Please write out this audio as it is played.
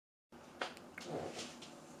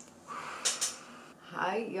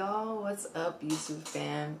Hi y'all, what's up YouTube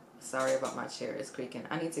fam? Sorry about my chair, it's creaking.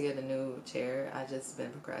 I need to get a new chair. I just been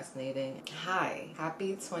procrastinating. Hi,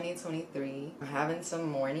 happy 2023. I'm having some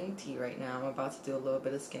morning tea right now. I'm about to do a little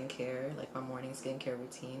bit of skincare, like my morning skincare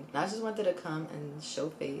routine. And I just wanted to come and show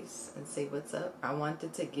face and say what's up. I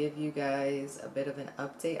wanted to give you guys a bit of an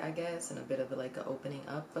update, I guess, and a bit of like an opening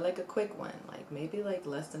up, but like a quick one, like maybe like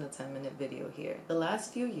less than a 10-minute video here. The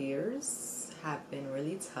last few years have been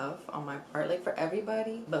really tough on my part, like for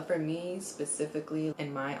everybody, but for me specifically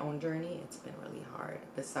in my own journey, it's been really hard.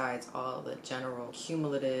 Besides all the general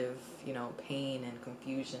cumulative, you know, pain and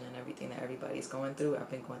confusion and everything that everybody's going through,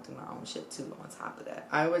 I've been going through my own shit too on top of that.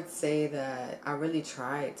 I would say that I really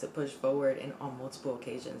tried to push forward on multiple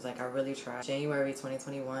occasions. Like I really tried. January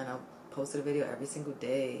 2021, I posted a video every single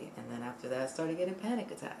day, and then after that I started getting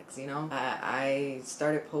panic attacks, you know. I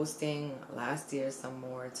started posting last year some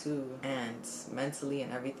more too, and mentally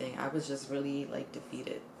and everything I was just really like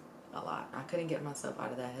defeated a lot. I couldn't get myself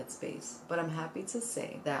out of that headspace. But I'm happy to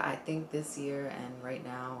say that I think this year and right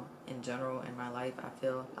now in general in my life, I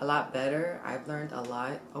feel a lot better. I've learned a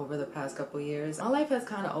lot over the past couple years. My life has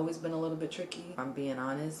kind of always been a little bit tricky, if I'm being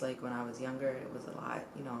honest. Like when I was younger, it was a lot,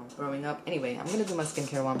 you know, growing up. Anyway, I'm gonna do my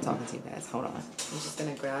skincare while I'm talking to you guys. Hold on. I'm just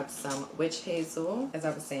gonna grab some witch hazel. As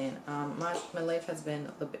I was saying, my life has been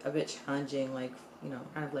a bit challenging, like, you know,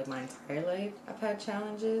 kind of like my entire life. I've had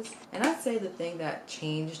challenges. And I'd say the thing that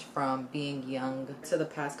changed from being young to the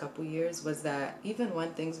past couple years was that even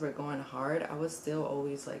when things were going hard, I was still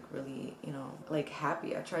always like really, you know, like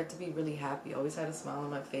happy. I tried to be really happy. Always had a smile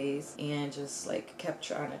on my face and just like kept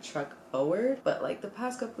trying to truck forward. But like the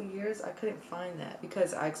past couple years, I couldn't find that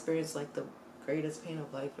because I experienced like the greatest pain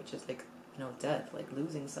of life, which is like, you know, death, like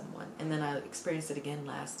losing someone. And then I experienced it again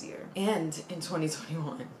last year and in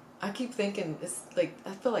 2021. I keep thinking it's like,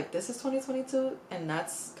 I feel like this is 2022, and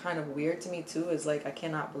that's kind of weird to me too. Is like, I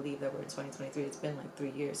cannot believe that we're in 2023. It's been like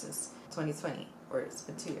 3 years since 2020, or it's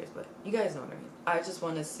been 2 years, but you guys know what I mean. I just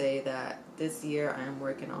want to say that this year I am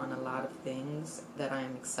working on a lot of things that I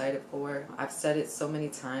am excited for. I've said it so many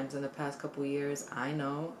times in the past couple years, I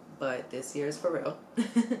know, but this year is for real.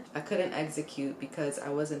 I couldn't execute because I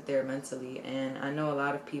wasn't there mentally, and I know a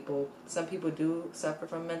lot of people, some people do suffer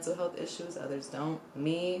from mental health issues, others don't.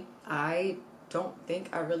 Me, I don't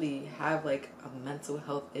think I really have like a mental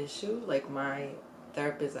health issue. Like my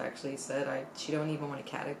therapist actually said she don't even want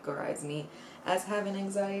to categorize me as having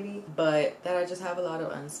anxiety, but that I just have a lot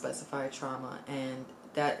of unspecified trauma, and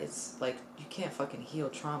that is like, you can't fucking heal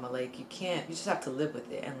trauma. Like you just have to live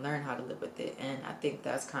with it and learn how to live with it. And I think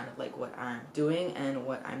that's kind of like what I'm doing and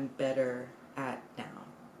what I'm better at now.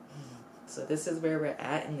 So this is where we're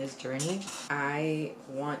at in this journey. I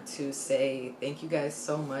want to say thank you guys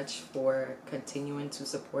so much for continuing to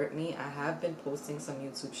support me. I have been posting some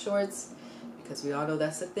YouTube shorts because we all know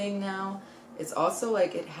that's the thing now. It's also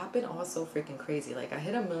like, it happened also freaking crazy. Like I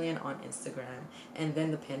hit 1 million on Instagram, and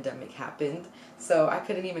then the pandemic happened. So I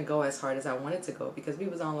couldn't even go as hard as I wanted to go because we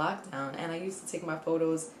was on lockdown, and I used to take my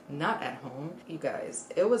photos not at home. You guys,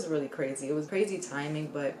 it was really crazy. It was crazy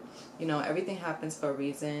timing, but you know, everything happens for a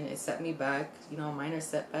reason. It set me back, you know, a minor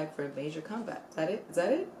setback for a major comeback. Is that it? Is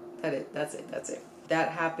that it? That's it. That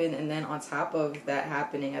happened, and then on top of that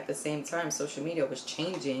happening at the same time, social media was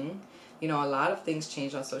changing. You know, a lot of things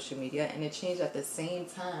change on social media, and it changed at the same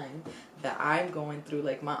time that I'm going through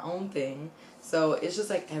like my own thing. So it's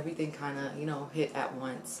just like everything kind of, you know, hit at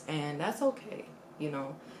once, and that's okay. You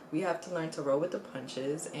know, we have to learn to roll with the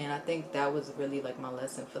punches, and I think that was really like my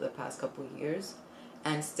lesson for the past couple of years.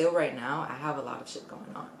 And still right now, I have a lot of shit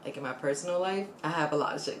going on. Like in my personal life, I have a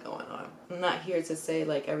lot of shit going on. I'm not here to say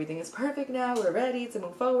like everything is perfect now, we're ready to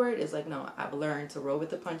move forward. It's like, no, I've learned to roll with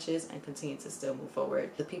the punches and continue to still move forward.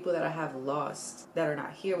 The people that I have lost that are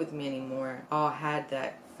not here with me anymore all had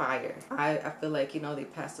that fire. I feel like, you know, they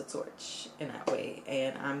passed the torch in that way,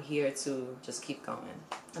 and I'm here to just keep going.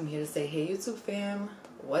 I'm here to say, hey YouTube fam,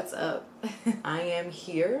 what's up? I am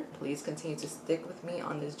here. Please continue to stick with me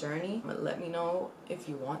on this journey. But let me know if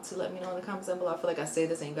you want to let me know in the comments down below. I feel like I say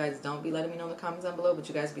this and you guys don't be letting me know in the comments down below, but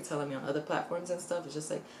you guys be telling me on other platforms and stuff. It's just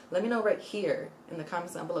like, let me know right here in the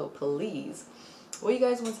comments down below, please, what you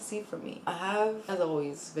guys want to see from me. I have, as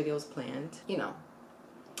always, videos planned. You know,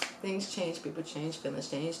 things change, people change, feelings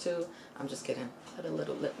change too. I'm just kidding. Put a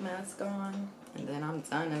little lip mask on, and then I'm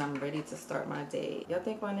done and I'm ready to start my day. Y'all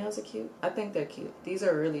think my nails are cute? I think they're cute. These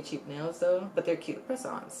are really cheap nails though, but they're cute.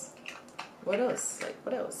 Press-ons. What else? Like,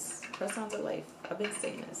 what else? Press-ons are life. I've been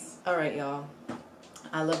saying this. Alright, y'all.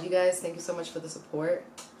 I love you guys. Thank you so much for the support.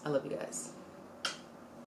 I love you guys.